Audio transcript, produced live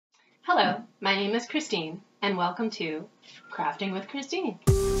Hello, my name is Christine, and welcome to Crafting with Christine.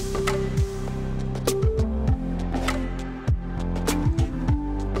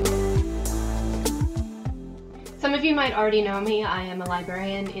 Some of you might already know me. I am a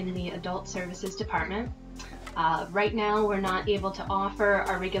librarian in the Adult Services Department. Right now we're not able to offer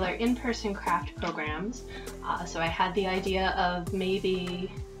our regular in-person craft programs, so I had the idea of maybe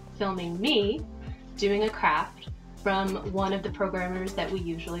filming me doing a craft from one of the programmers that we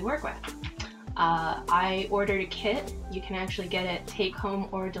usually work with. I ordered a kit. You can actually get it take home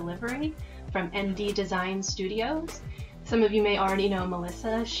or delivery from ND Design Studios. Some of you may already know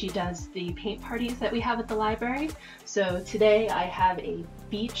Melissa. She does the paint parties that we have at the library. So today I have a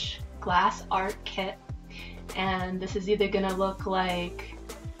beach glass art kit, and this is either gonna look like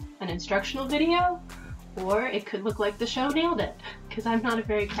an instructional video or it could look like the show Nailed It, because I'm not a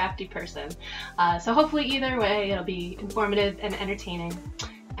very crafty person. So hopefully either way it'll be informative and entertaining.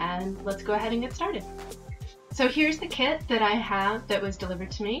 And let's go ahead and get started. So here's the kit that I have that was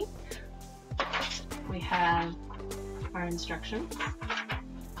delivered to me. We have our instructions.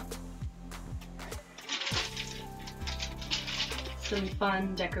 Some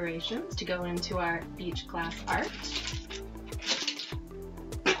fun decorations to go into our beach glass art.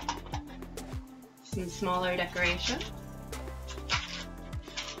 Some smaller decorations.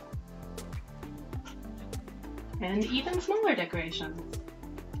 And even smaller decorations.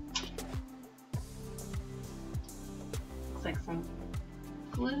 Looks like some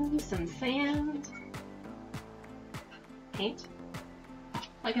glue, some sand, paint.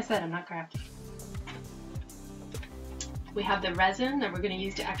 Like I said, I'm not crafty. We have the resin that we're going to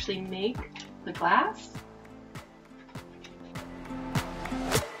use to actually make the glass.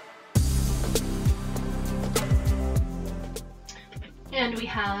 And we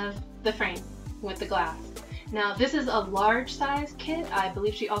have the frame with the glass. Now this is a large size kit. I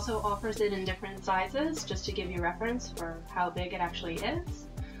believe she also offers it in different sizes, just to give you reference for how big it actually is.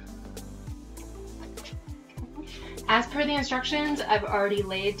 As per the instructions, I've already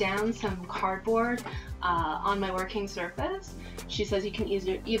laid down some cardboard on my working surface. She says you can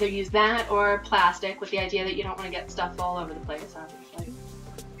either use that or plastic, with the idea that you don't want to get stuff all over the place, obviously.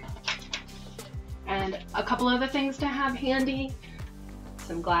 And a couple other things to have handy: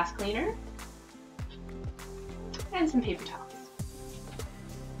 some glass cleaner and some paper towels.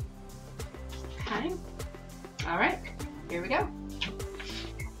 Okay, all right, here we go.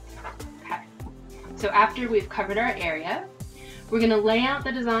 Okay, so after we've covered our area, we're gonna lay out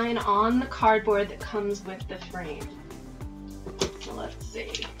the design on the cardboard that comes with the frame. So let's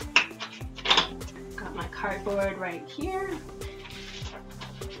see. Got my cardboard right here.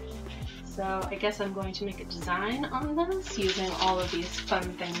 So I guess I'm going to make a design on this using all of these fun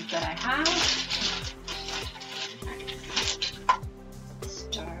things that I have.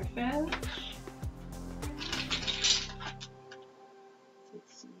 Starfish.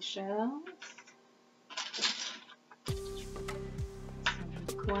 Some seashells. Some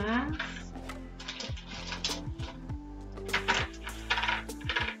glass.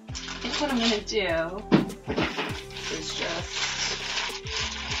 I think what I'm going to do is just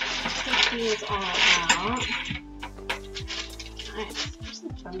take these all out. Nice. There's some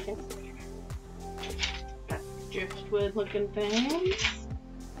fun things in here. Got driftwood looking things.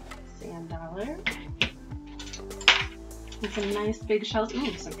 Sand dollar. And some nice big shells.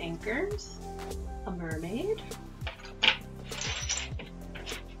 Ooh, some anchors. A mermaid.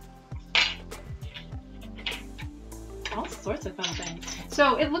 All sorts of fun things.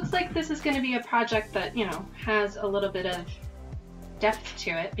 So it looks like this is going to be a project that, you know, has a little bit of depth to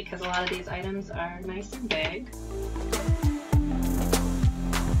it, because a lot of these items are nice and big.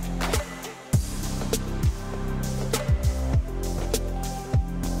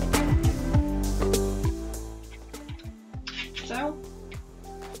 So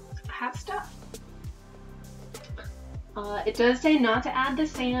I have stuff. It does say not to add the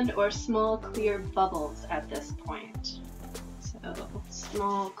sand or small clear bubbles at this point. So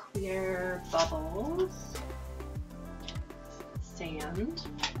small clear bubbles. Sand.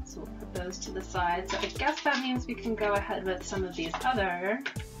 So we'll put those to the side. So I guess that means we can go ahead with some of these other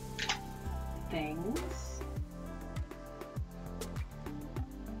things.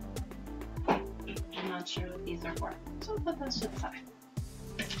 I'm not sure what these are for, so we'll put those to the side.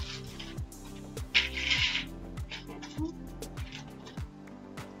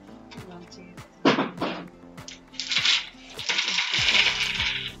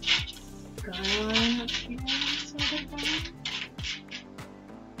 Skyline up here, sort of thing.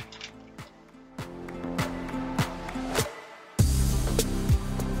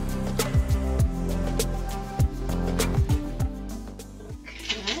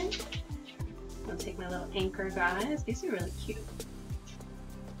 Okay. take my little anchor guys. These are really cute.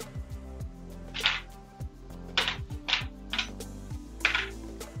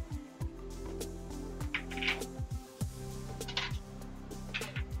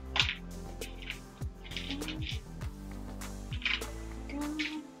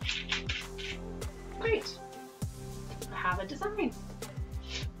 Great. I have a design.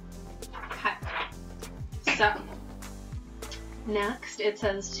 Okay. So next it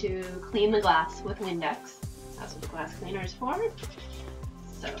says to clean the glass with Windex. That's what the glass cleaner is for.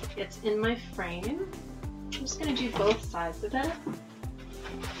 So it's in my frame. I'm just going to do both sides of it.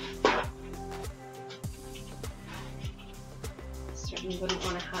 Certainly wouldn't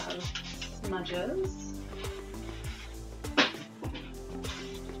want to have smudges.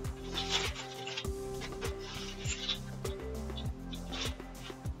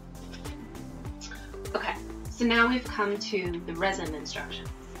 Okay, so now we've come to the resin instructions.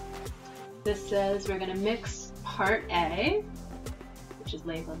 This says we're going to mix part A, which is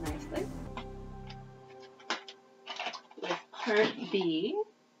labeled nicely, with part B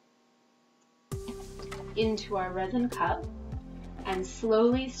into our resin cup and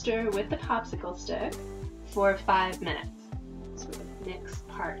slowly stir with the popsicle stick for 5 minutes. So we're going to mix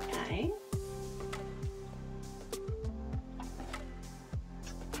part A.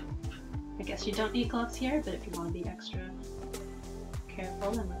 I guess you don't need gloves here, but if you want to be extra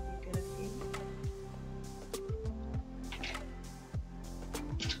careful, that might be a good idea.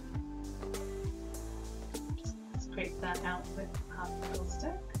 Just scrape that out with the popsicle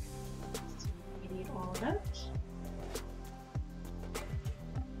stick. So we need all of it.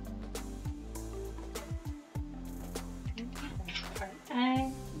 There's part A.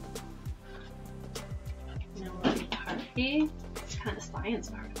 Now we'll do part B. It's kind of science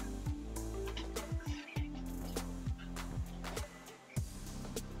part of it.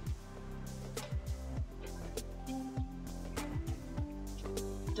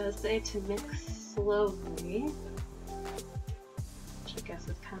 It does say to mix slowly, which I guess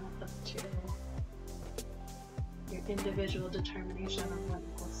is kind of up to your individual determination on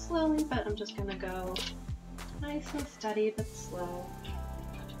what goes slowly, but I'm just going to go nice and steady but slow.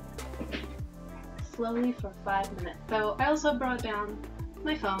 Slowly for 5 minutes. So I also brought down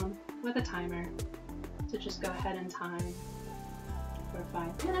my phone with a timer to just go ahead and time for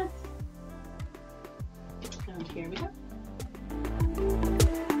 5 minutes. And here we go.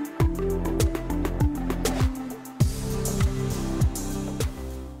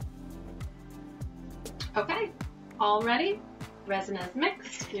 Okay, all ready? Resin is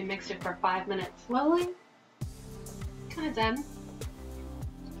mixed. We mixed it for 5 minutes slowly. Kind of done.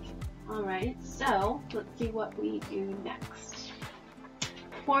 Alright, so let's see what we do next.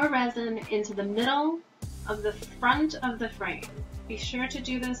 Pour resin into the middle of the front of the frame. Be sure to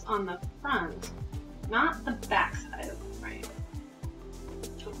do this on the front, not the back side of the frame.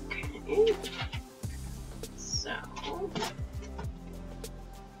 Okay, so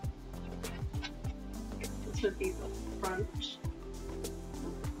this would be the front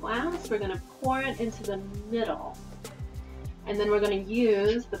of the glass. We're going to pour it into the middle, and then we're going to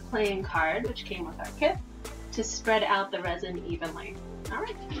use the playing card, which came with our kit, to spread out the resin evenly.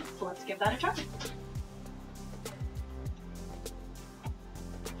 Alright, so let's give that a try.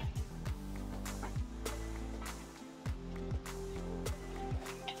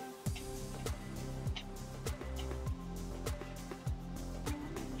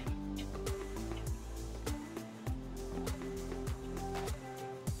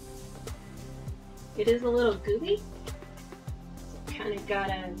 It is a little gooey, so kind of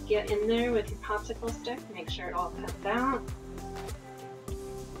gotta get in there with your popsicle stick, make sure it all comes out.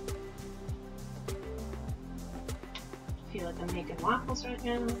 I feel like I'm making waffles right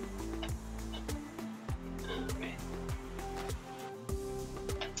now. Alright.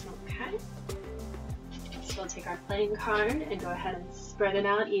 Okay. So we'll take our playing card and go ahead and spread it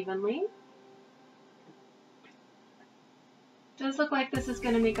out evenly. Does look like this is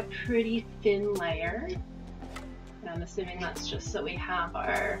going to make a pretty thin layer, and I'm assuming that's just so we have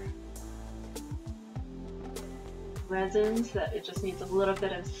our resins, that it just needs a little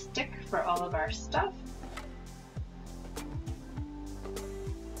bit of stick for all of our stuff.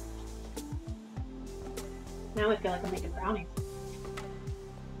 Now I feel like I'm making brownies.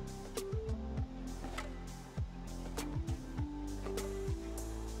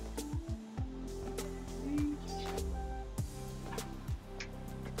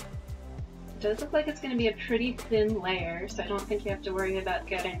 It does look like it's going to be a pretty thin layer, so I don't think you have to worry about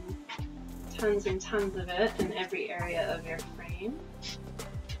getting tons and tons of it in every area of your frame.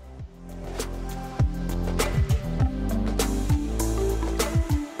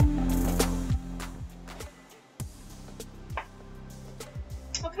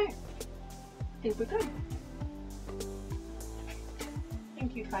 we're good. I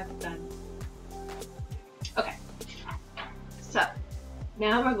think you 5 are done. Okay, so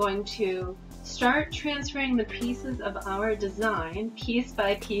now we're going to start transferring the pieces of our design piece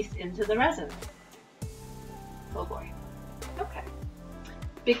by piece into the resin. Oh boy. Okay.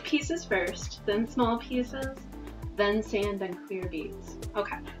 Big pieces first, then small pieces, then sand and clear beads.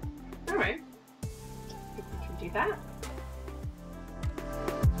 Okay. Alright. I think we can do that.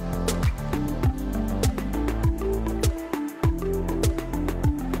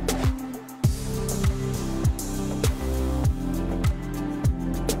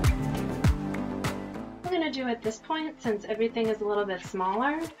 Do at this point, since everything is a little bit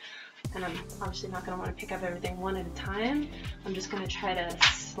smaller and I'm obviously not going to want to pick up everything one at a time, I'm just going to try to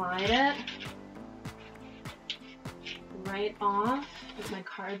slide it right off with my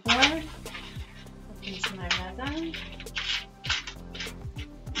cardboard into my resin.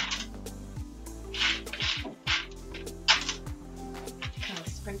 Kind of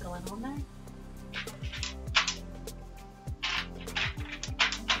sprinkle it on there.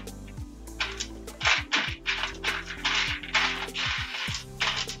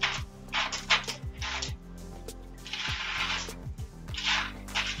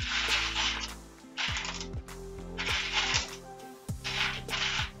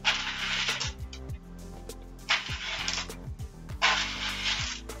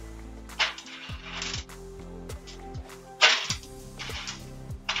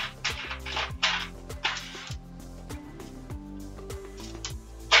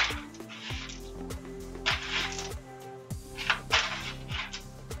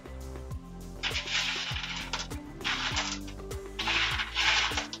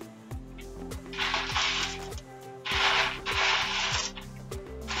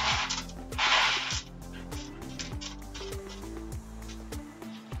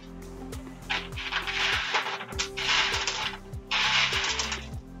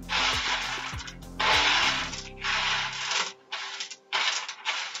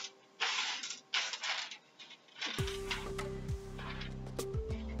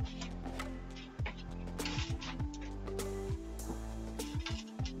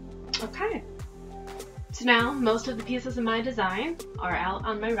 Okay, so now most of the pieces of my design are out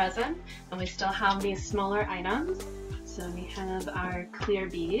on my resin, and we still have these smaller items. So we have our clear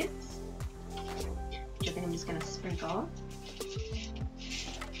beads, which I think I'm just going to sprinkle.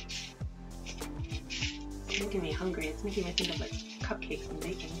 It's making me hungry. It's making me think of like cupcakes and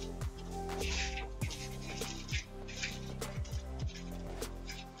baking.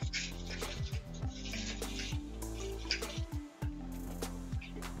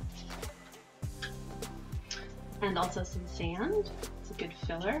 And also some sand. It's a good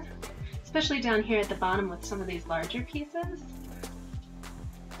filler, especially down here at the bottom with some of these larger pieces.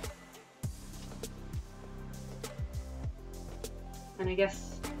 And I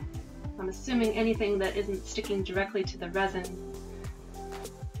guess I'm assuming anything that isn't sticking directly to the resin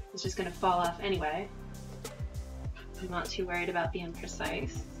is just going to fall off anyway. I'm not too worried about being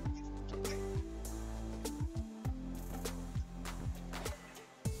precise.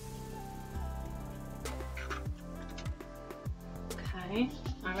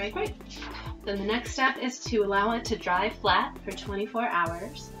 Alright, great. Then the next step is to allow it to dry flat for 24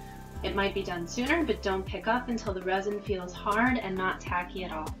 hours. It might be done sooner, but don't pick up until the resin feels hard and not tacky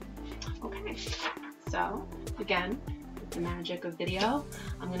at all. Okay, so again, with the magic of video,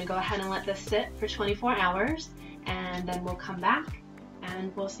 I'm going to go ahead and let this sit for 24 hours, and then we'll come back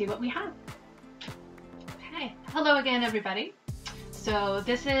and we'll see what we have. Okay, hello again everybody. So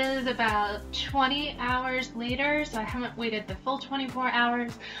this is about 20 hours later, so I haven't waited the full 24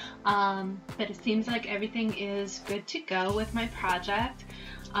 hours, but it seems like everything is good to go with my project.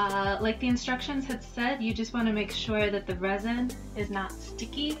 Like the instructions had said, you just want to make sure that the resin is not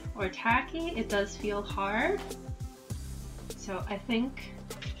sticky or tacky. It does feel hard. So I think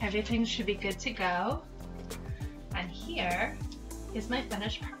everything should be good to go. And here is my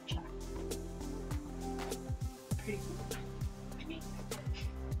finished project. Pretty cool.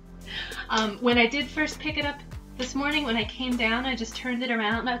 When I did first pick it up this morning, when I came down, I just turned it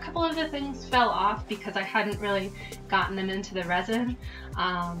around. A couple of the things fell off because I hadn't really gotten them into the resin.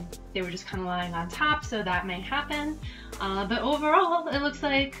 They were just kind of lying on top, so that may happen. But overall, it looks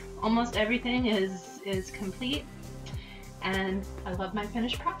like almost everything is complete, and I love my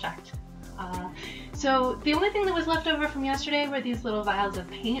finished project. So the only thing that was left over from yesterday were these little vials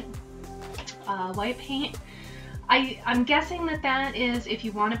of paint, white paint. I'm guessing that that is if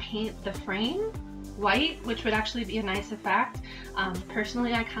you want to paint the frame white, which would actually be a nice effect.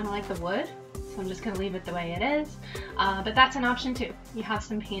 Personally, I kind of like the wood, so I'm just going to leave it the way it is. But that's an option too. You have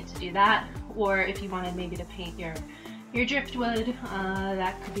some paint to do that, or if you wanted maybe to paint your driftwood,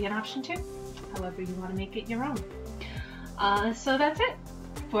 that could be an option too, however you want to make it your own. So that's it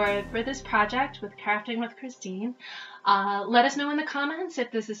for this project with Crafting with Christine. Let us know in the comments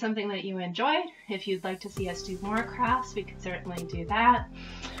if this is something that you enjoyed. If you'd like to see us do more crafts, we could certainly do that.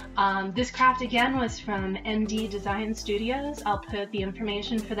 This craft again was from MD Design Studios. I'll put the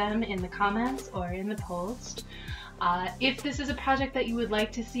information for them in the comments or in the post. If this is a project that you would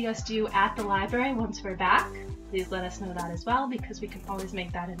like to see us do at the library once we're back, please let us know that as well, because we can always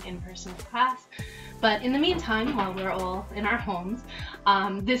make that an in-person class. But in the meantime, while we're all in our homes,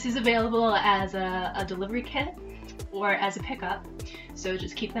 this is available as a delivery kit or as a pickup. So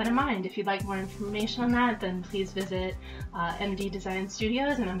just keep that in mind. If you'd like more information on that, then please visit MD Design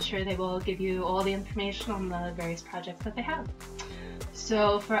Studios, and I'm sure they will give you all the information on the various projects that they have.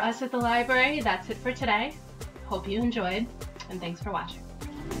 So for us at the library, that's it for today. Hope you enjoyed, and thanks for watching.